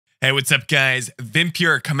Hey, what's up, guys? Vimp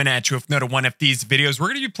here coming at you with another one of these videos. We're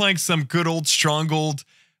going to be playing some good old Stronghold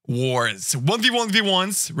Wars.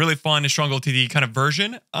 1v1v1s, really fun, Stronghold TD kind of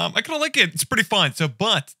version. I kind of like it. It's pretty fun.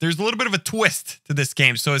 But there's a little bit of a twist to this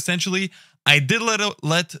game. So essentially, I did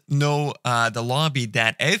let know the lobby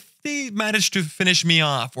that if they manage to finish me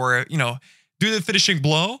off or, do the finishing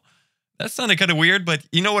blow, that sounded kind of weird, but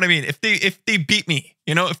you know what I mean. If they beat me,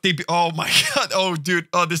 oh my God. Oh, dude.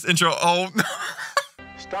 Oh, this intro. Oh, no.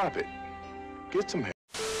 Stop it. Get some help.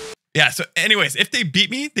 Yeah, so anyways, if they beat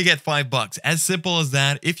me, they get $5. As simple as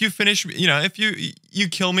that. If you finish, if you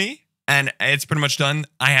kill me and it's pretty much done,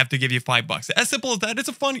 I have to give you $5. As simple as that. It's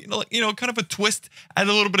a fun, kind of a twist, add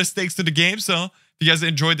a little bit of stakes to the game. So if you guys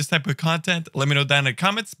enjoyed this type of content, let me know down in the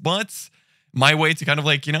comments. But my way to kind of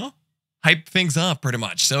hype things up pretty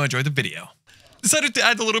much. So enjoy the video. Decided to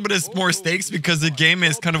add a little bit of more stakes because the game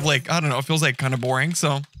is kind of I don't know, it feels like kind of boring.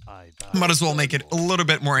 So might as well make it a little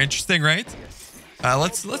bit more interesting, right?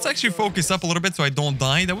 Let's actually focus up a little bit so I don't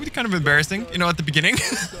die. That would be kind of embarrassing, at the beginning.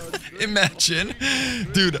 Imagine.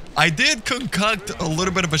 Dude, I did concoct a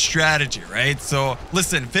little bit of a strategy, right? So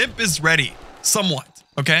listen, Vimp is ready. Somewhat,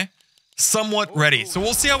 okay? Somewhat ready. So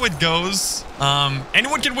we'll see how it goes.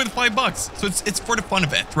 Anyone can win $5. So it's for the fun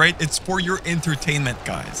of it, right? It's for your entertainment,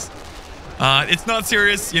 guys. It's not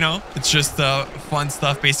serious, it's just fun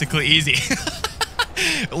stuff, basically easy.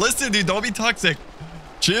 Listen, dude, don't be toxic.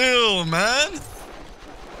 Chill, man.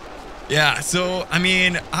 Yeah, so, I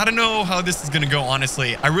mean, I don't know how this is going to go,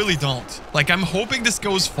 honestly. I really don't. I'm hoping this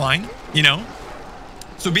goes fine,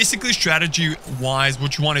 So basically, strategy-wise,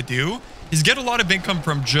 what you want to do is get a lot of income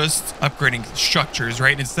from just upgrading structures,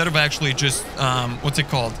 right? Instead of actually just,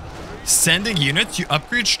 sending units, you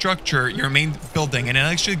upgrade structure, your main building, and it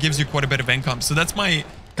actually gives you quite a bit of income. So that's my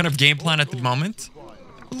kind of game plan at the moment.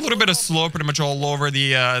 A little bit of slow pretty much all over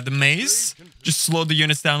the maze. Just slow the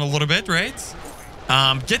units down a little bit, right?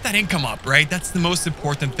 Get that income up, right? That's the most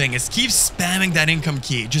important thing, is keep spamming that income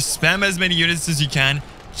key. Just spam as many units as you can.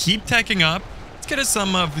 Keep teching up. Let's get us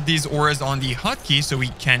some of these auras on the hotkey so we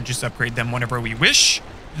can just upgrade them whenever we wish.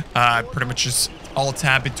 Pretty much just all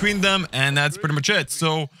tab between them, and that's pretty much it.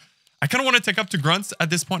 So I kind of want to take up to grunts at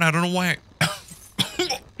this point. I don't know why.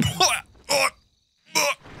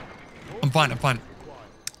 I'm fine.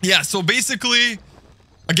 Yeah, so basically,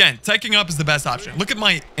 again, taking up is the best option. Look at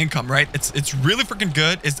my income, right? It's really freaking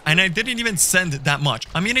good. And I didn't even send that much.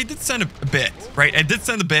 I mean, I did send a bit, right? I did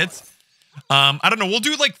send a bit. I don't know. We'll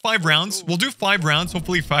do 5 rounds. We'll do 5 rounds.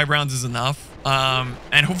 Hopefully 5 rounds is enough.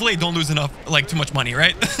 And hopefully I don't lose enough, too much money,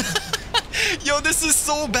 right? Yo, this is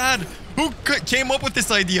so bad. Who came up with this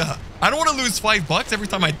idea? I don't want to lose $5 every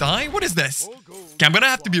time I die. What is this? Okay, I'm going to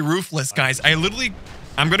have to be ruthless, guys. I'm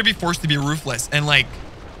going to be forced to be ruthless and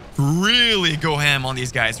really go ham on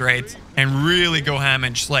these guys, right? And really go ham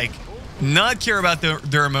and just not care about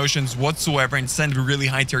their emotions whatsoever and send really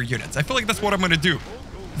high tier units. I feel like that's what I'm going to do.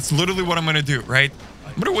 It's literally what I'm going to do, right?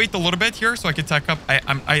 I'm going to wait a little bit here so I can tech up.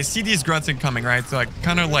 I see these grunts incoming, right? So I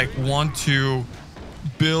kind of want to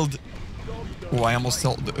build. Oh, I almost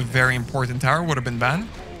sold a very important tower. Would have been bad.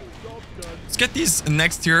 Let's get these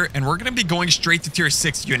next tier, and we're going to be going straight to tier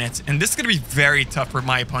 6 units. And this is going to be very tough for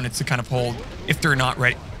my opponents to kind of hold if they're not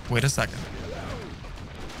ready. Wait a second.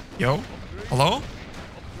 Yo? Hello?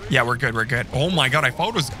 Yeah, we're good. We're good. Oh my God, I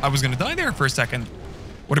thought I was going to die there for a second.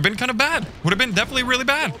 Would have been kind of bad. Would have been definitely really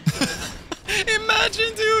bad.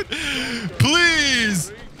 Imagine, dude.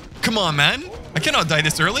 Please. Come on, man. I cannot die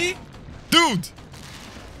this early. Dude.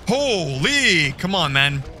 Holy. Come on,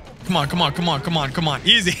 man. Come on.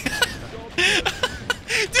 Easy.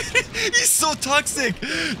 Dude, he's so toxic.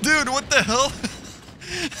 Dude, what the hell?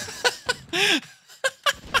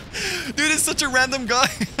 Dude, it's such a random guy.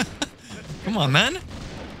 Come on, man.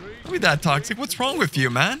 Don't be that toxic. What's wrong with you,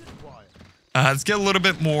 man? Let's get a little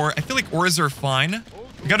bit more. I feel like auras are fine.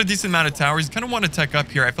 We got a decent amount of towers. Kind of want to tech up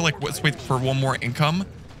here. I feel like let's wait for one more income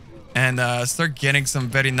and start getting some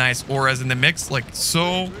very nice auras in the mix.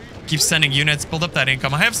 So. Keep sending units. Build up that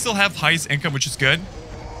income. I still have highest income, which is good.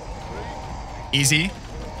 Easy.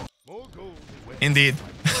 Indeed.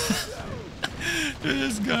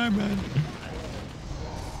 This guy, man.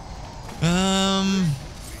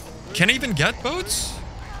 Can I even get boats?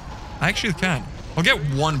 I actually can. I'll get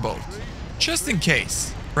 1 boat. Just in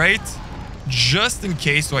case, right? Just in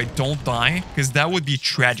case so I don't die. Because that would be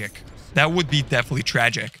tragic. That would be definitely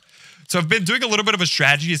tragic. So I've been doing a little bit of a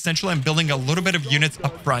strategy. Essentially, I'm building a little bit of units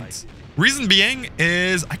up front. Reason being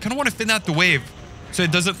is I kind of want to thin out the wave so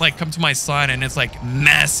it doesn't come to my side and it's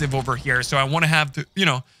massive over here. So I want to have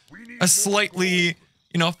a slightly,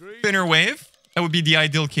 thinner wave. That would be the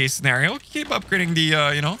ideal case scenario. Keep upgrading the,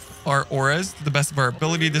 our auras to the best of our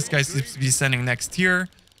ability. This guy seems to be sending next tier.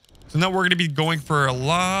 So now we're going to be going for a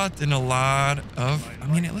lot of... I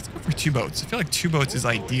mean, let's go for 2 boats. I feel like 2 boats is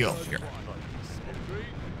ideal here.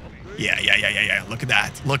 Yeah. Look at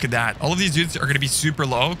that. Look at that. All of these dudes are going to be super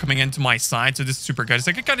low coming into my side. So this is super good. It's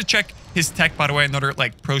like I got to check his tech, by the way. Another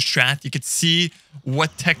like pro strat. You could see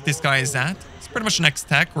what tech this guy is at. It's pretty much next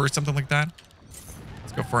tech or something like that.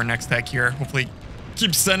 Let's go for our next tech here. Hopefully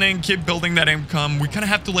keep sending, keep building that income. We kind of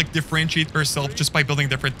have to like differentiate ourselves just by building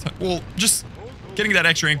different... Well, just getting that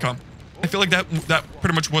extra income. I feel like that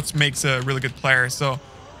pretty much what makes a really good player. So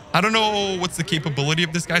I don't know what's the capability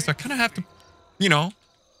of this guy. So I kind of have to, you know,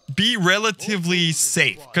 be relatively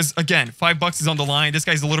safe. Because again, $5 is on the line. This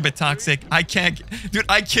guy's a little bit toxic. I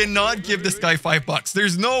cannot give this guy $5.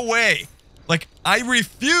 There's no way. Like, I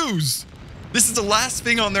refuse. This is the last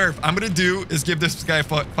thing on earth I'm gonna do is give this guy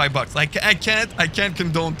 $5. Like, I can't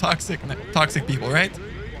condone toxic people, right?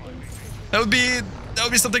 That would be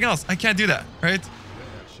something else. I can't do that, right?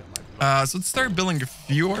 So let's start building a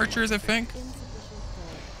few archers, I think.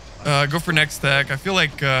 Go for next tech. I feel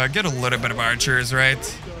like get a little bit of archers,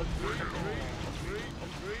 right?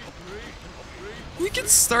 We can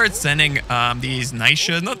start sending these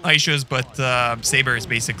Nishas, not Nishas, but sabers,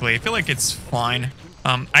 basically. I feel like it's fine.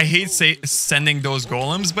 I hate sending those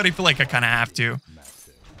golems, but I feel like I kind of have to.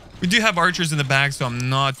 We do have archers in the bag, so I'm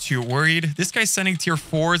not too worried. This guy's sending tier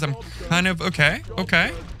 4s. I'm kind of okay.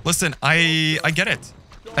 Listen, I get it.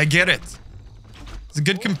 I get it. He's a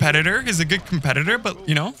good competitor. But,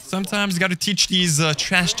 you know, sometimes you got to teach these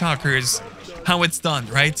trash talkers how it's done,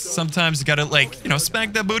 right? Sometimes you got to, like, you know,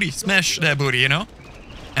 smack that booty, smash that booty, you know?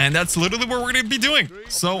 And that's literally what we're going to be doing.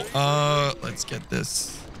 So, let's get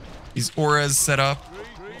these auras set up.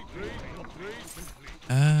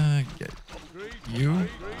 Get you.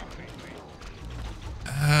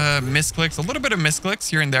 Misclicks. A little bit of misclicks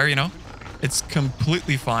here and there, you know? It's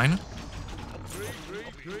completely fine.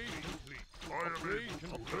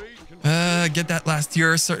 Get that last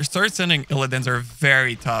tier. Start sending Illidan's are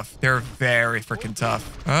very tough. They're very freaking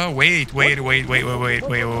tough. Oh, wait. We're good.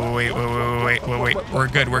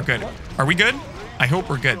 Are we good? I hope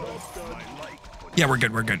we're good. Yeah, we're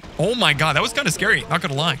good. Oh my god, that was kind of scary. Not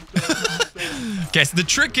gonna lie. Okay, so the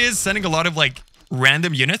trick is sending a lot of like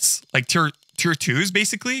random units, like tier 2s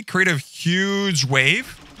basically. Create a huge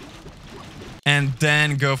wave. And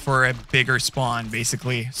then go for a bigger spawn,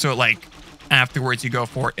 basically. So like afterwards you go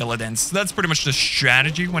for Illidan's. So that's pretty much the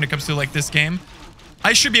strategy when it comes to like this game.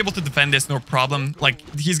 I should be able to defend this, no problem. Like,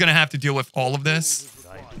 he's gonna have to deal with all of this.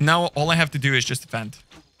 Now all I have to do is just defend,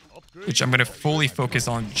 which I'm gonna fully focus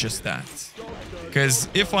on just that. Because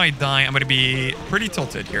if I die, I'm gonna be pretty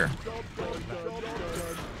tilted here.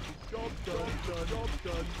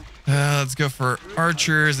 Let's go for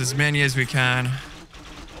archers, as many as we can.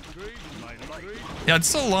 Yeah,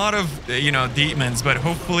 it's a lot of, you know, demons, but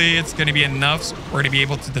hopefully it's going to be enough for her to be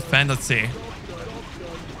able to defend. Let's see.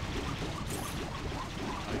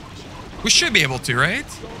 We should be able to, right?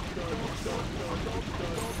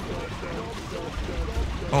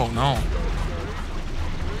 Oh, no.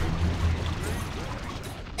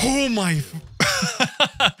 Oh, my...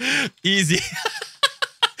 Easy.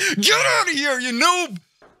 Get out of here, you noob!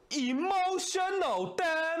 Emotional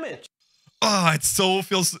damage. Oh, it so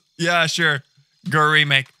feels... Yeah, sure. Go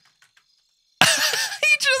remake.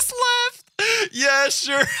 He just left. Yeah,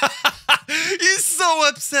 sure. He's so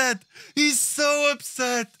upset.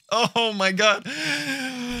 Oh my god.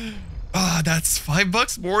 Oh, that's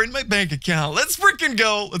 $5 more in my bank account. Let's freaking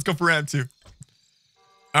go. Let's go for round 2.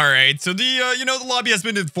 All right, so the you know, the lobby has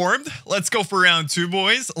been informed. Let's go for round 2,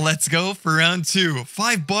 boys. Let's go for round 2.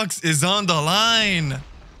 $5 is on the line.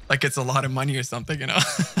 Like it's a lot of money or something, you know.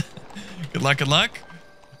 Good luck.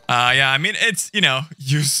 Yeah, I mean, it's, you know,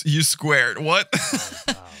 you squared. What?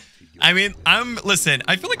 I mean, listen,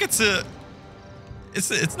 I feel like it's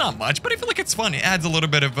not much, but I feel like it's fun. It adds a little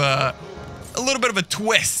bit of a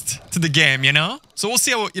twist to the game, you know? So we'll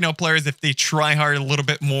see how, you know, players, if they try hard a little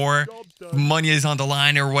bit more, money is on the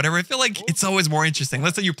line or whatever. I feel like it's always more interesting.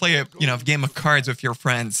 Let's say you play a, you know, game of cards with your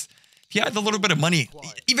friends. If you add a little bit of money,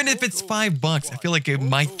 even if it's $5, I feel like it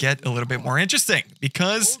might get a little bit more interesting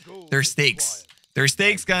because there's stakes. There's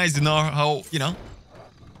stakes, guys. You know how, you know,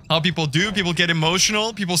 how people do. People get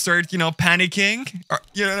emotional. People start, you know, panicking or,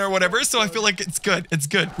 you know, or whatever. So I feel like it's good. It's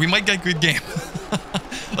good. We might get a good game.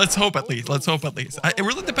 Let's hope at least. It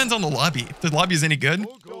really depends on the lobby. If the lobby is any good,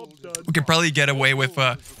 we could probably get away with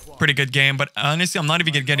a pretty good game. But honestly, I'm not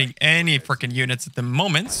even getting any freaking units at the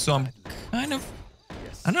moment. So I'm kind of,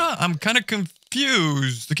 I don't know. I'm kind of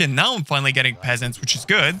confused. Okay, now I'm finally getting peasants, which is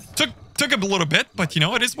good. Took a little bit, but you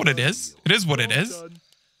know, it is what it is.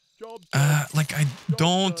 Like, I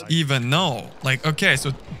don't even know. Like, okay,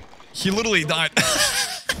 so he literally died.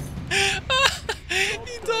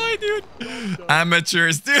 He died, dude.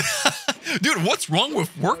 Amateurs, dude. Dude, what's wrong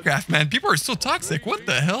with Warcraft, man? People are so toxic. What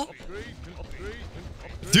the hell?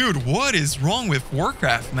 Dude, what is wrong with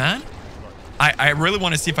Warcraft, man? I really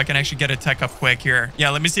want to see if I can actually get a tech up quick here.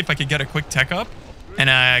 Yeah, let me see if I can get a quick tech up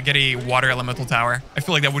and get a water elemental tower. I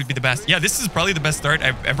feel like that would be the best. Yeah, this is probably the best start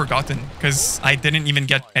I've ever gotten because I didn't even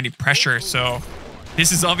get any pressure. So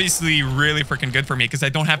this is obviously really freaking good for me because I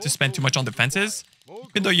don't have to spend too much on defenses.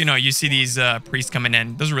 Even though, you know, you see these priests coming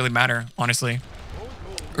in. Doesn't really matter, honestly.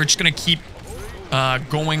 We're just going to keep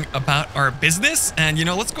going about our business. And, you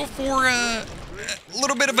know, let's go for a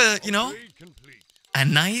little bit of a, you know, a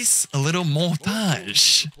nice little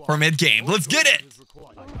montage for mid-game. Let's get it!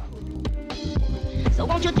 So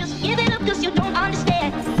won't you just give it up because you don't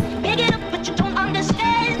understand. Pick it up but you don't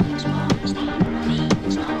understand.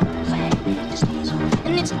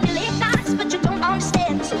 And it's really nice but you don't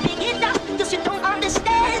understand. So pick it up because you don't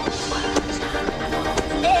understand.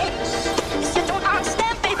 Yes, you don't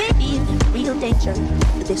understand, baby. In real danger.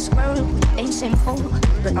 This world ain't simple,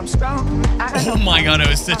 but I'm strong. Oh my god, it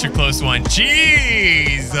was such a close one.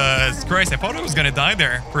 Jesus Christ, I thought I was gonna die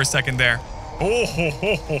there for a second there. Oh, ho,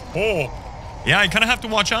 ho, ho, ho. Yeah, you kind of have to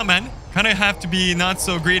watch out, man. Kind of have to be not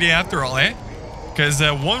so greedy after all, eh? Because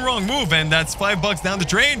one wrong move and that's $5 down the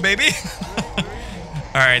drain, baby.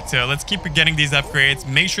 All right, so let's keep getting these upgrades.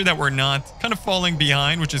 Make sure that we're not kind of falling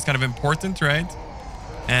behind, which is kind of important, right?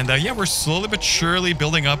 And yeah, we're slowly but surely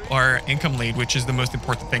building up our income lead, which is the most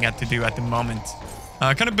important thing I have to do at the moment.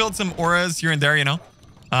 Kind of build some auras here and there, you know.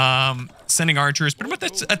 Sending archers pretty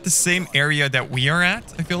much at the same area that we are at,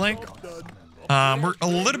 I feel like. We're a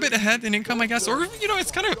little bit ahead in income, I guess. Or, you know,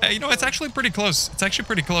 it's kind of, you know, it's actually pretty close. It's actually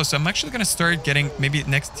pretty close. So I'm actually going to start getting maybe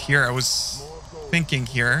next here. I was thinking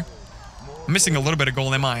here. I'm missing a little bit of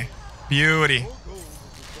gold, am I? Beauty.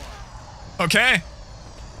 Okay.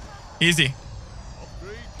 Easy.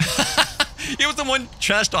 He was the one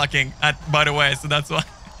trash talking, by the way, so that's why.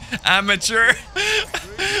 Amateur.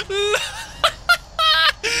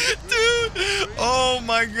 Dude, oh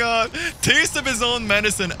my god. Taste of his own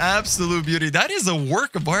medicine, absolute beauty. That is a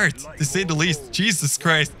work of art, to say the least. Jesus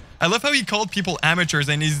Christ. I love how he called people amateurs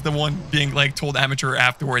and he's the one being like told amateur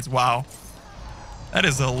afterwards. Wow. That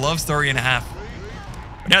is a love story and a half.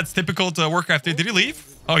 But yeah, it's typical to Warcraft. Did he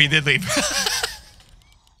leave? Oh, he did leave.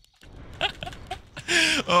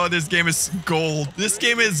 Oh, this game is gold. This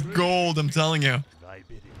game is gold, I'm telling you.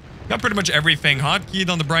 Got pretty much everything hotkeyed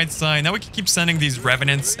on the bright side. Now we can keep sending these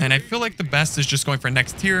revenants, and I feel like the best is just going for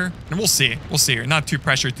next tier. And we'll see. We'll see. We're not too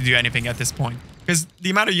pressured to do anything at this point. Because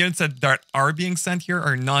the amount of units that are being sent here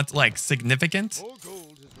are not, like, significant,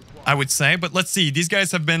 I would say. But let's see. These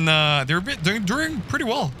guys have been, they're doing pretty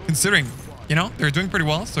well, considering, you know, they're doing pretty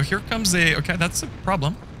well. So here comes a, okay, that's a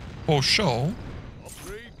problem. Oh, show.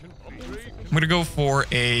 I'm going to go for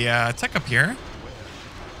a tech up here.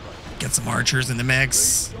 Get some archers in the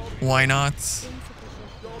mix. Why not?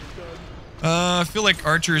 I feel like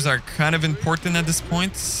archers are kind of important at this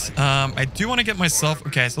point. I do want to get myself...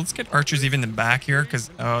 Okay, so let's get archers even in the back here because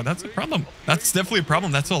that's a problem. That's definitely a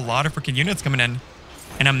problem. That's a lot of freaking units coming in.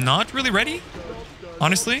 And I'm not really ready,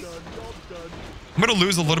 honestly. I'm going to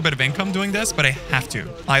lose a little bit of income doing this, but I have to.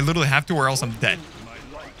 I literally have to or else I'm dead.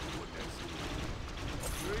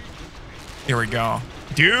 Here we go.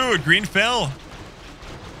 Dude, green fell.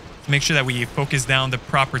 Make sure that we focus down the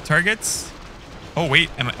proper targets. Oh, wait.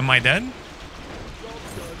 Am I dead?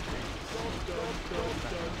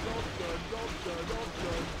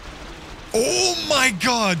 Oh, my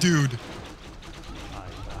God, dude.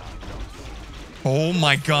 Oh,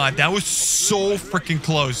 my God. That was so freaking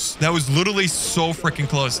close. That was literally so freaking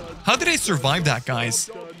close. How did I survive that, guys?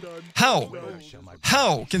 How?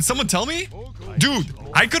 How? Can someone tell me? Dude,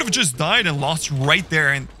 I could have just died and lost right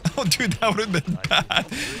there. And oh, dude, that would have been bad.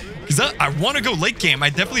 Because I want to go late game. I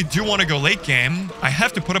definitely do want to go late game. I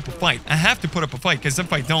have to put up a fight. I have to put up a fight. Because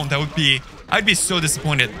if I don't, that would be... I'd be so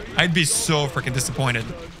disappointed. I'd be so freaking disappointed.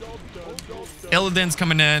 Illidan's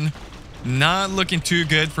coming in. Not looking too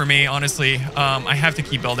good for me, honestly. I have to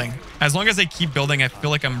keep building. As long as I keep building, I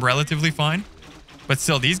feel like I'm relatively fine. But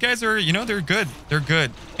still, these guys are, you know, they're good. They're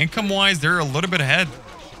good. Income-wise, they're a little bit ahead.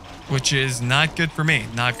 Which is not good for me.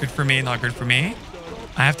 Not good for me. Not good for me.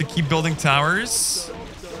 I have to keep building towers.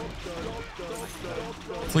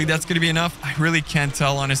 Hopefully that's going to be enough. I really can't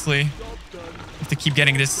tell, honestly. I have to keep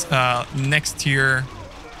getting this next tier.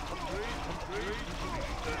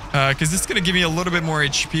 Because this is going to give me a little bit more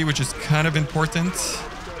HP, which is kind of important.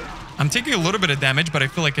 I'm taking a little bit of damage, but I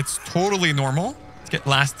feel like it's totally normal. It's get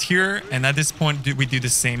last tier, and at this point we do the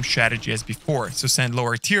same strategy as before. So send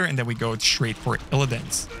lower tier, and then we go straight for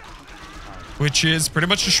Illidan's, which is pretty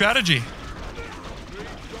much the strategy.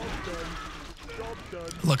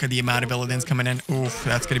 Look at the amount of Illidan's coming in. Oof,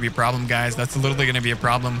 that's going to be a problem, guys. That's literally going to be a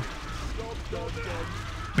problem.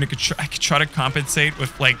 But I could try to compensate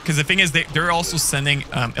with, like, because the thing is they're also sending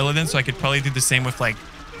Illidan, so I could probably do the same with, like,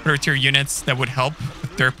 third tier units that would help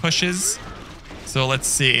with their pushes. So let's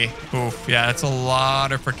see. Oof, yeah, that's a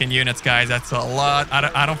lot of freaking units, guys. That's a lot.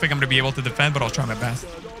 I don't think I'm going to be able to defend, but I'll try my best.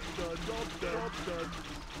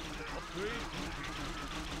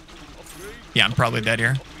 Yeah, I'm probably dead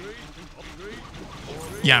here.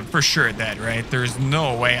 Yeah, I'm for sure dead, right? There's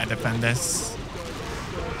no way I defend this.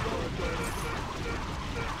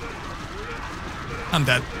 I'm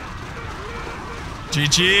dead.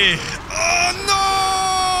 GG. Oh,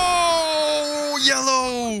 no!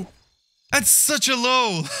 Yellow. That's such a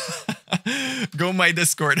low. Go my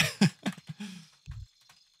Discord.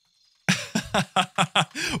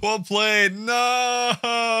 Well played.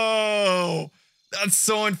 No. That's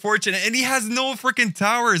so unfortunate. And he has no freaking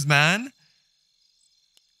towers, man.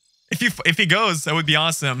 If he goes, that would be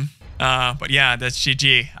awesome. But yeah, that's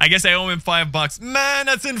GG. I guess I owe him $5. Man,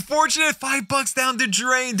 that's unfortunate. $5 down the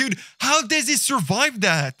drain. Dude, how does he survive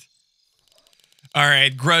that? All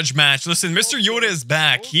right, grudge match. Listen, Mr. Yoda is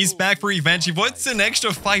back. He's back for revenge. He wants an extra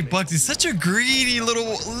 $5. He's such a greedy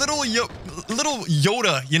little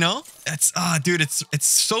Yoda, you know? That's dude, it's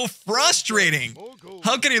so frustrating.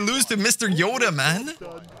 How can he lose to Mr. Yoda, man?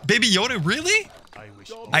 Baby Yoda, really?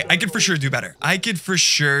 I could for sure do better. I could for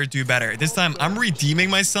sure do better. This time, I'm redeeming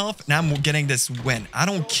myself, and I'm getting this win. I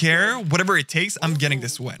don't care. Whatever it takes, I'm getting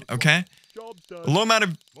this win, okay? A low amount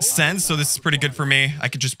of sends, so this is pretty good for me. I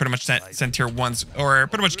could just pretty much send tier 1s, or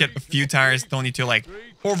pretty much get a few tires. Don't need to, like,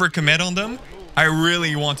 overcommit on them. I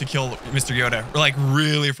really want to kill Mr. Yoda. Like,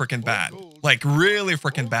 really freaking bad. Like, really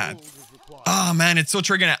freaking bad. Oh, man, it's so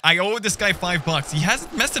triggering. I owe this guy $5. He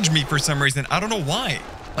hasn't messaged me for some reason. I don't know why.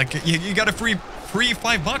 Like, you got a free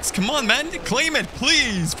 $5. Come on, man. Claim it,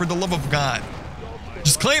 please, for the love of God.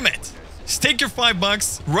 Just claim it. Just take your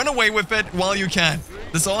 $5. Run away with it while you can.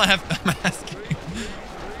 That's all I'm asking.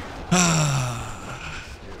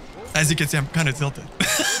 As you can see, I'm kind of tilted.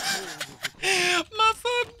 My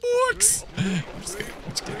 $5. I'm just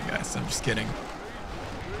kidding, guys. I'm just kidding.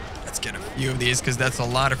 Let's get a few of these, because that's a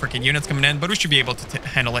lot of freaking units coming in, but we should be able to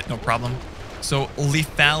handle it, no problem. So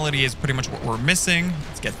lethality is pretty much what we're missing.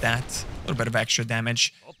 Let's get that. A little bit of extra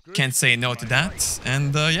damage. Can't say no to that.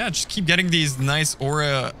 And yeah, just keep getting these nice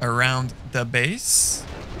aura around the base.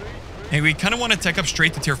 And we kind of want to tech up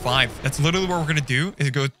straight to tier 5. That's literally what we're going to do,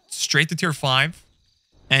 is go straight to tier 5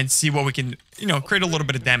 and see what we can, you know, create a little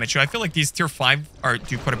bit of damage. So I feel like these tier 5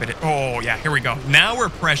 do quite a bit of... Oh, yeah, here we go. Now we're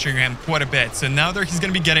pressuring him quite a bit. So now he's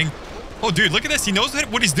going to be getting... Oh, dude, look at this. He knows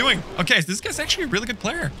what he's doing. Okay, so this guy's actually a really good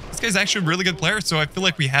player. This guy's actually a really good player. So I feel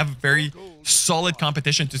like we have very solid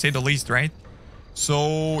competition, to say the least, right?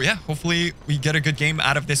 So, yeah, hopefully we get a good game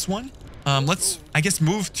out of this one. Let's, I guess,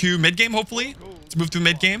 move to mid-game, hopefully. Let's move to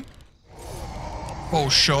mid-game. Oh,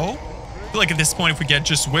 show. I feel like at this point, if we get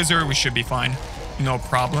just Wizard, we should be fine. No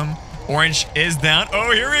problem. Orange is down.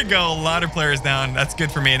 Oh, here we go. A lot of players down. That's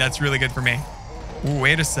good for me. That's really good for me. Ooh,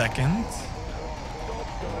 wait a second.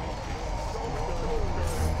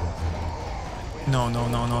 No.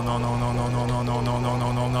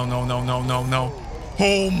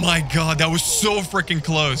 Oh my God, that was so freaking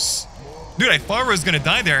close. Dude, I thought I was gonna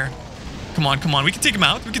die there. Come on. We can take him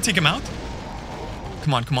out.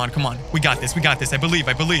 Come on. We got this.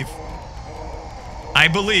 I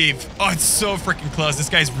believe. Oh, it's so freaking close. This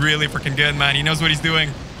guy's really freaking good, man. He knows what he's doing.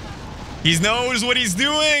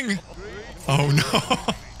 Oh no.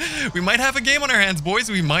 We might have a game on our hands, boys.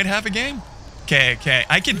 We might have a game. Okay.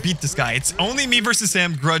 I can beat this guy. It's only me versus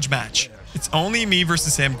him, grudge match.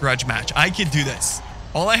 I can do this.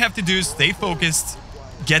 All I have to do is stay focused,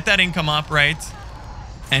 get that income up, right?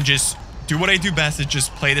 And just do what I do best, is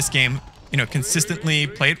just play this game, you know, consistently,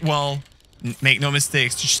 play it well, make no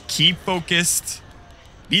mistakes. Just keep focused,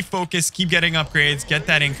 be focused, keep getting upgrades, get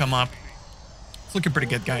that income up. It's looking pretty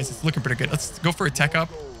good, guys. It's looking pretty good. Let's go for a tech up.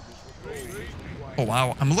 Oh,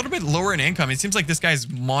 wow. I'm a little bit lower in income. It seems like this guy's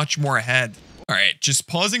much more ahead. All right, just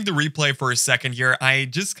pausing the replay for a second here. I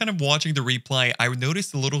just kind of watching the replay, I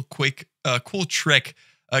noticed a little quick, cool trick,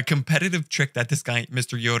 a competitive trick that this guy,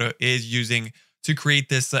 Mr. Yoda, is using to create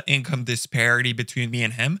this income disparity between me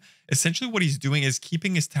and him. Essentially, what he's doing is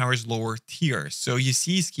keeping his towers lower tier. So you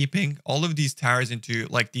see he's keeping all of these towers into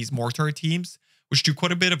like these mortar teams, which do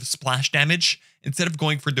quite a bit of splash damage, instead of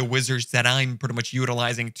going for the wizards that I'm pretty much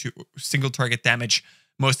utilizing to single target damage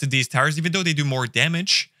most of these towers, even though they do more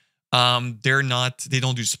damage, they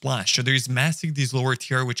don't do splash. So there's massing these lower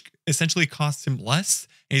tier, which essentially costs him less.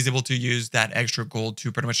 And he's able to use that extra gold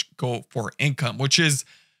to pretty much go for income, which is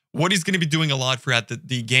what he's going to be doing a lot throughout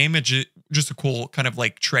the game. It's just a cool kind of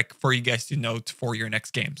like trick for you guys to note for your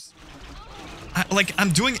next games.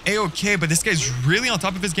 I'm doing a-okay, but this guy's really on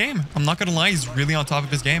top of his game. I'm not going to lie, he's really on top of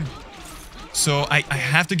his game. So I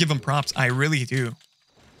have to give him props. I really do.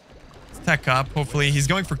 Let's tech up. Hopefully, he's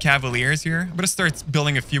going for Cavaliers here. I'm going to start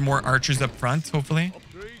building a few more archers up front, hopefully.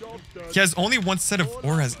 He has only one set of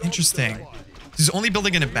auras. Interesting. He's only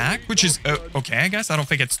building in the back, which is okay, I guess. I don't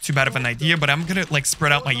think it's too bad of an idea, but I'm going to like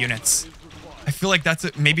spread out my units. I feel like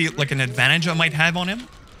that's maybe like an advantage I might have on him.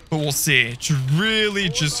 But we'll see. It's really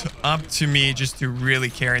just up to me just to really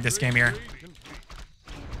carry this game here.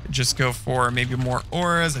 Just go for maybe more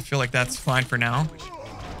auras. I feel like that's fine for now.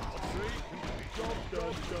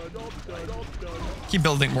 Keep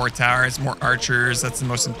building more towers, more archers. That's the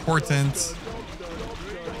most important.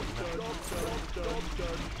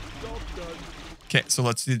 Okay, so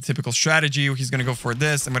let's do the typical strategy. He's going to go for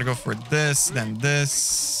this. I'm going to go for this, then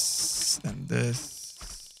this, then this.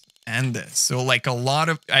 And this. So like a lot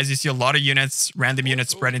of, as you see, a lot of units, random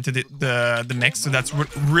units spread into the mix. So that's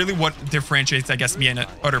really what differentiates, I guess, me and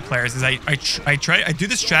other players is I do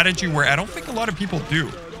this strategy where I don't think a lot of people do.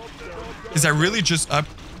 Is I really just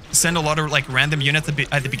send a lot of like random units at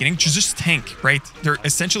the beginning to just tank, right? They're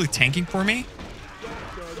essentially tanking for me.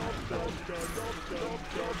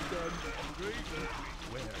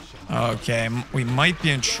 Okay, we might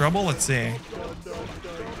be in trouble. Let's see.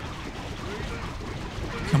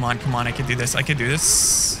 Come on, come on. I can do this. I can do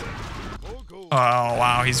this. Oh,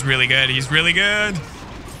 wow. He's really good. He's really good.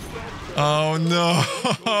 Oh, no.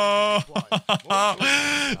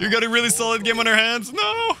 You got a really solid game on our hands.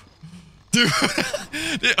 No. Dude.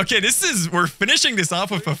 Okay, we're finishing this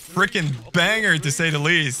off with a freaking banger, to say the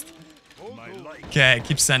least. Okay,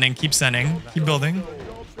 keep sending, keep building.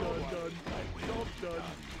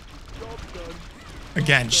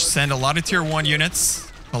 Again, send a lot of tier 1 units.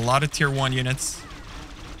 A lot of tier 1 units.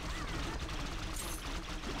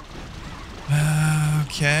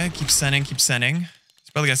 Okay, keep sending. He's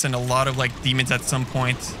probably gonna send a lot of like demons at some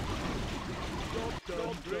point.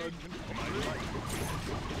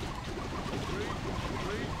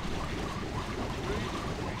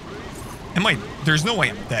 There's no way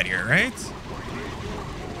I'm dead here, right?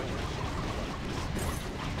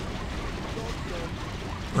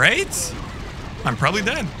 Right? I'm probably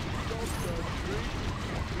dead.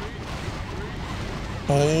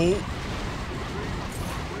 Oh.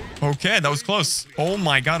 Okay, that was close. Oh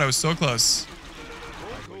my god, I was so close.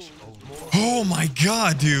 Oh my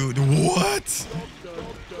god, dude. What?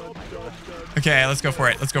 Okay, let's go for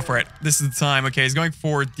it. Let's go for it. This is the time. Okay, he's going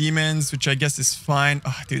for demons, which I guess is fine.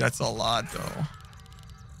 Oh, dude, that's a lot, though.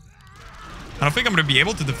 I don't think I'm going to be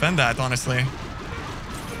able to defend that, honestly.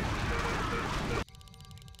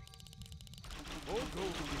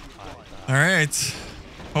 All right.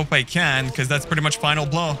 Hope I can, because that's pretty much final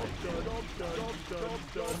blow.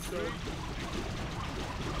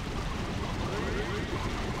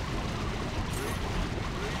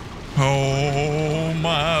 Oh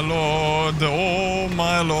my lord, oh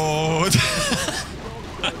my lord.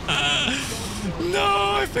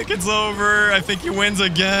 No, I think it's over. I think he wins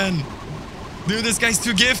again. Dude, this guy's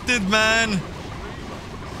too gifted, man.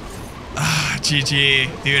 Ah,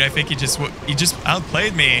 GG. Dude, I think he just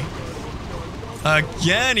outplayed me.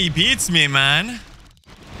 Again, he beats me, man.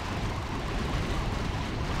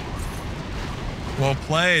 Well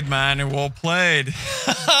played, man. Well played.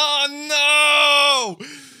 Oh, no!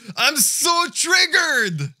 I'm so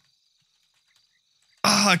triggered.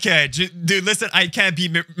 Oh, okay, dude, listen, I can't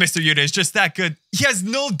beat Mr. Yuta. It's just that good. He has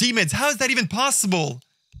no demons. How is that even possible?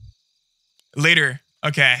 Later.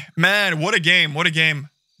 Okay. Man, what a game. What a game.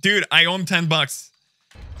 Dude, I owe him 10 bucks.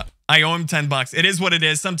 I owe him 10 bucks. It is what it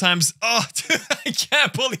is. Sometimes, oh, dude, I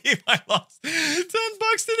can't believe I lost 10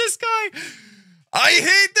 bucks to this guy. I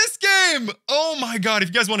hate this game. Oh my god. If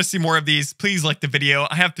you guys want to see more of these, please like the video.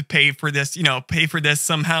 I have to pay for this, pay for this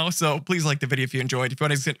somehow. So please like the video if you enjoyed. If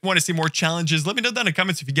you want to see more challenges, let me know down in the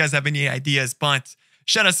comments if you guys have any ideas. But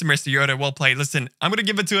shout out to Mr. Yoda. Well played. Listen, I'm going to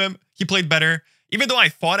give it to him. He played better. Even though I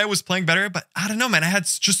thought I was playing better, but I don't know, man. I had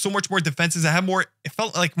just so much more defenses. I had more, it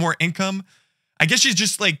felt like more income. I guess he's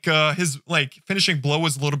just like, his like finishing blow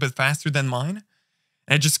was a little bit faster than mine.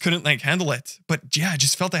 And I just couldn't like handle it. But yeah, I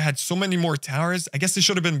just felt I had so many more towers. I guess they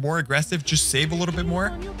should have been more aggressive, just save a little bit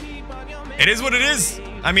more. It is what it is.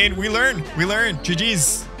 I mean, we learn.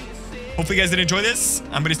 GG's. Hopefully you guys did enjoy this.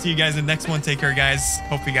 I'm going to see you guys in the next one. Take care, guys.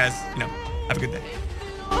 Hopefully you guys, have a good day.